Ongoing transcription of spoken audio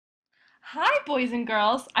Hi, boys and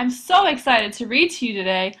girls. I'm so excited to read to you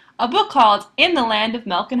today a book called In the Land of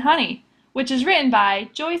Milk and Honey, which is written by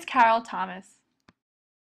Joyce Carol Thomas.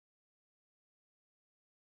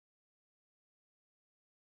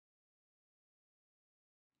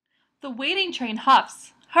 The waiting train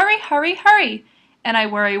huffs. Hurry, hurry, hurry! And I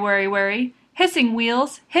worry, worry, worry. Hissing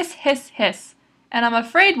wheels, hiss, hiss, hiss. And I'm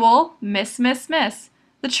afraid we'll miss, miss, miss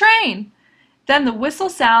the train. Then the whistle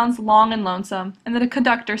sounds long and lonesome, and the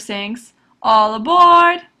conductor sings, "All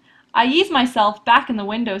aboard!" I ease myself back in the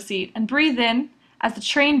window seat and breathe in as the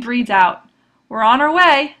train breathes out. We're on our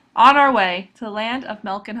way to the land of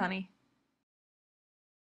milk and honey.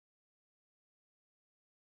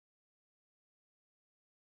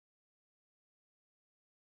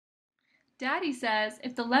 Daddy says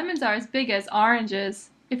if the lemons are as big as oranges,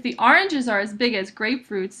 if the oranges are as big as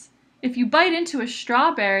grapefruits, if you bite into a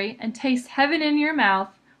strawberry and taste heaven in your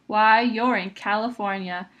mouth, why, you're in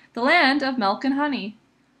California, the land of milk and honey.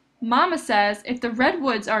 Mama says if the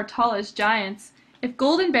redwoods are tall as giants, if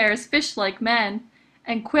golden bears fish like men,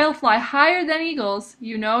 and quail fly higher than eagles,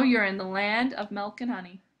 you know you're in the land of milk and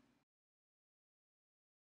honey.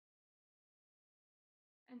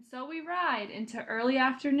 And so we ride into early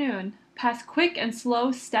afternoon, past quick and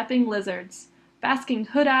slow stepping lizards, basking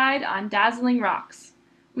hood-eyed on dazzling rocks.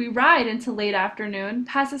 We ride into late afternoon,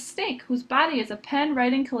 past a snake whose body is a pen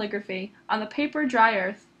writing calligraphy on the paper dry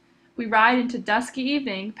earth. We ride into dusky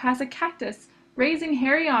evening, past a cactus raising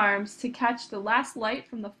hairy arms to catch the last light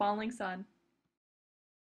from the falling sun.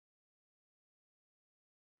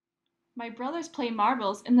 My brothers play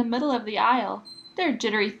marbles in the middle of the aisle. They're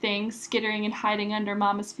jittery things skittering and hiding under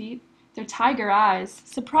Mama's feet, their tiger eyes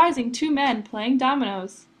surprising two men playing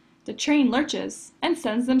dominoes. The train lurches and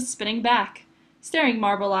sends them spinning back, staring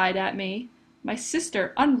marble-eyed at me. My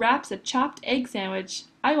sister unwraps a chopped egg sandwich.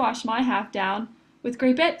 I wash my half down with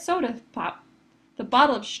grapette soda pop. The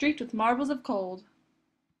bottle is streaked with marbles of cold.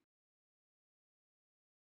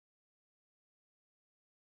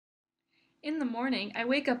 In the morning I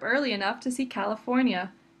wake up early enough to see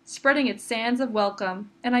California, spreading its sands of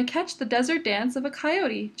welcome, and I catch the desert dance of a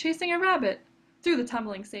coyote chasing a rabbit through the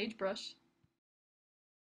tumbling sagebrush.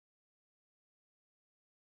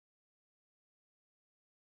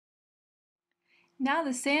 Now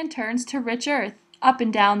the sand turns to rich earth. Up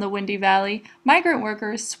and down the windy valley, migrant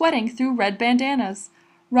workers sweating through red bandanas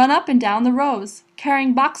run up and down the rows,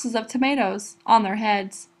 carrying boxes of tomatoes on their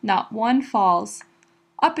heads. Not one falls.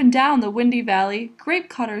 Up and down the windy valley, grape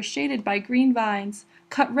cutters shaded by green vines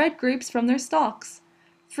cut red grapes from their stalks,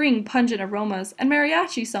 freeing pungent aromas and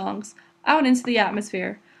mariachi songs out into the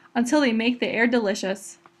atmosphere until they make the air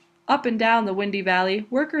delicious. Up and down the windy valley,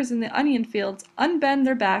 workers in the onion fields unbend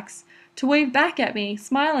their backs to wave back at me,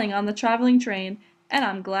 smiling on the traveling train, and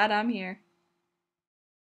I'm glad I'm here.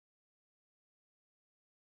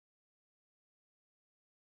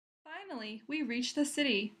 Finally, we reach the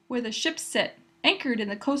city, where the ships sit, anchored in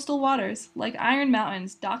the coastal waters, like iron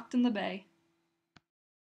mountains docked in the bay.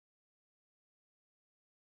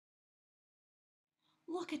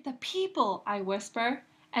 "Look at the people," I whisper,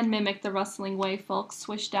 and mimic the rustling way folks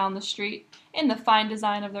swish down the street, in the fine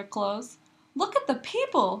design of their clothes. "Look at the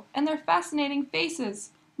people, and their fascinating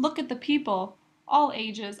faces. Look at the people, all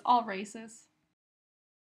ages, all races."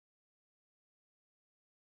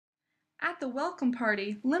 At the welcome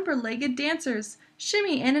party, limber-legged dancers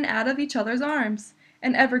shimmy in and out of each other's arms,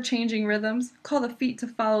 and ever-changing rhythms call the feet to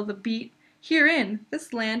follow the beat, here in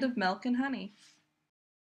this land of milk and honey.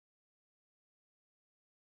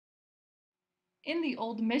 In the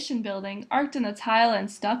old mission building, arched in the tile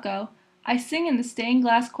and stucco, I sing in the stained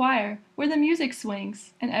glass choir, where the music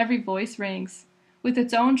swings, and every voice rings, with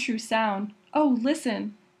its own true sound. Oh,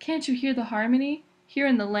 listen! Can't you hear the harmony? Here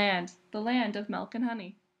in the land of milk and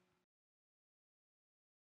honey.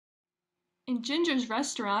 In Ginger's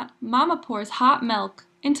restaurant, Mama pours hot milk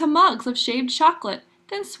into mugs of shaved chocolate,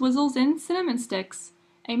 then swizzles in cinnamon sticks.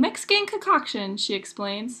 A Mexican concoction, she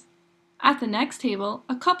explains. At the next table,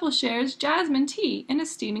 a couple shares jasmine tea in a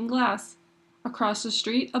steaming glass. Across the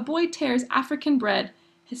street, a boy tears African bread,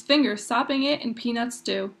 his fingers sopping it in peanut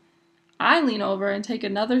stew. I lean over and take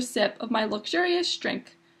another sip of my luxurious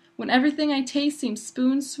drink, when everything I taste seems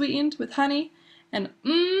spoon-sweetened with honey, and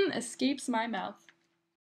escapes my mouth.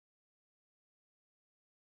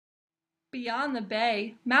 Beyond the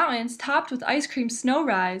bay, mountains topped with ice cream snow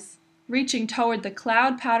rise, reaching toward the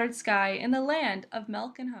cloud-powdered sky in the land of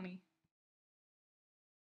milk and honey.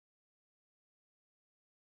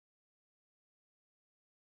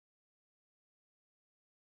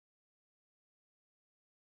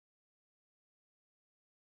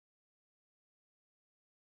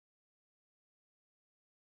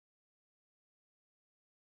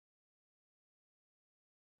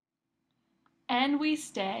 And we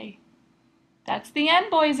stay. That's the end,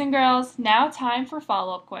 boys and girls. Now time for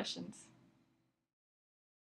follow-up questions.